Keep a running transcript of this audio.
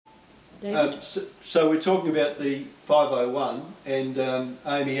David? So we're talking about the 501, and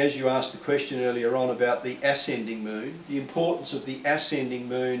Amy, as you asked the question earlier on about the ascending moon, the importance of the ascending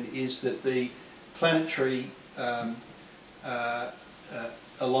moon is that the planetary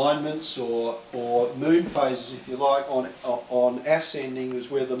alignments or moon phases, if you like, on ascending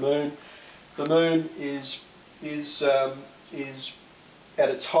is where the moon is at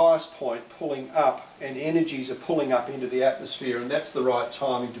its highest point, pulling up, and energies are pulling up into the atmosphere, and that's the right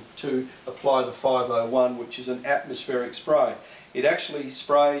timing to apply the 501, which is an atmospheric spray. It actually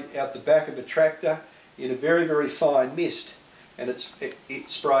sprayed out the back of a tractor in a very, very fine mist, and it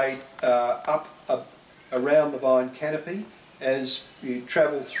sprayed up around the vine canopy as you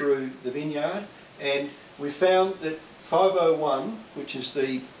travel through the vineyard, and we found that 501, which is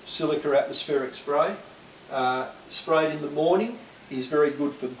the Silica atmospheric spray, sprayed in the morning is very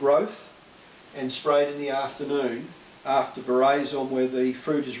good for growth, and sprayed in the afternoon after veraison, where the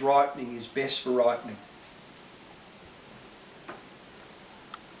fruit is ripening, is best for ripening.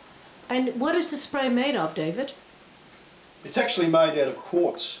 And what is the spray made of, David? It's actually made out of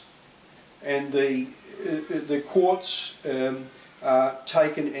quartz, and the quartz are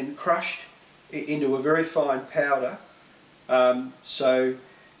taken and crushed into a very fine powder. So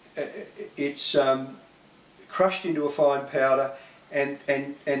it's crushed into a fine powder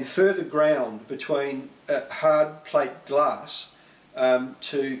and further ground between hard plate glass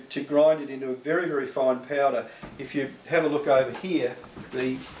to grind it into a very, very fine powder. If you have a look over here,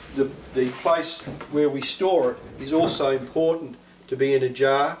 the place where we store it is also important to be in a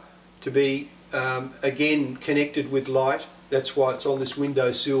jar, to be again connected with light. That's why it's on this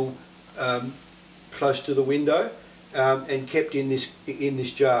windowsill close to the window, and kept in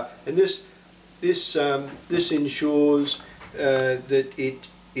this jar. And this ensures that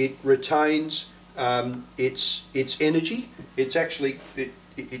it retains its energy.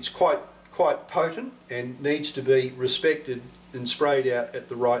 It's quite potent and needs to be respected and sprayed out at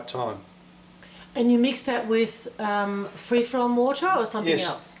the right time. And you mix that with free-from water or something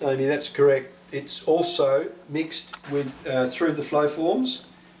else? Yes, Amy, that's correct. It's also mixed with through the flow forms.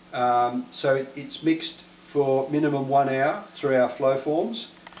 So it's mixed for minimum 1 hour through our flow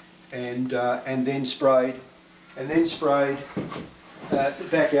forms, and then sprayed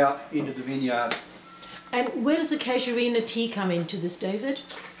back out into the vineyard. And where does the casuarina tea come into this, David?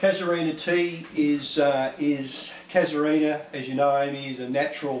 Casuarina tea is casuarina, as you know, Amy, is a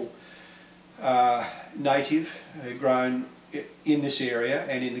natural native grown in this area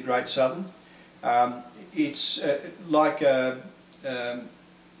and in the Great Southern. It's like a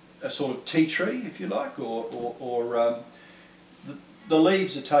sort of tea tree, if you like, or the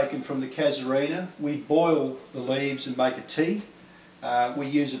leaves are taken from the casuarina. We boil the leaves and make a tea. We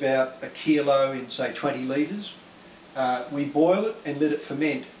use about 1 kilo in, say, 20 litres. We boil it and let it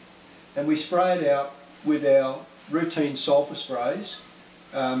ferment, and we spray it out with our routine sulphur sprays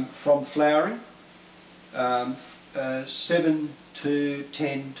from flowering 7 to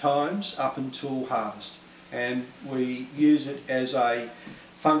 10 times up until harvest. And we use it as a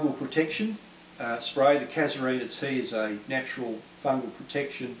fungal protection spray. The casuarina tea is a natural fungal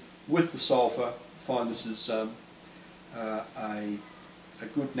protection with the sulphur. I find this is a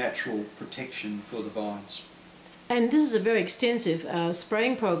good natural protection for the vines. And this is a very extensive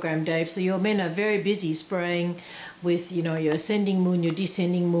spraying program, Dave, so your men are very busy spraying with, you know, your ascending moon, your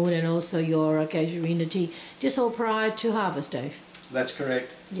descending moon, and also your casuarina tea, just all prior to harvest, Dave. That's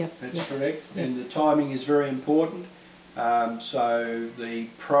correct. Yep. That's correct. And the timing is very important. So the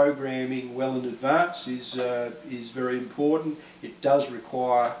programming well in advance is very important. It does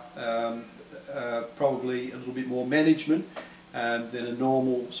require probably a little bit more management than a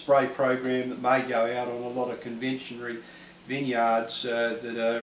normal spray program that may go out on a lot of conventional vineyards that are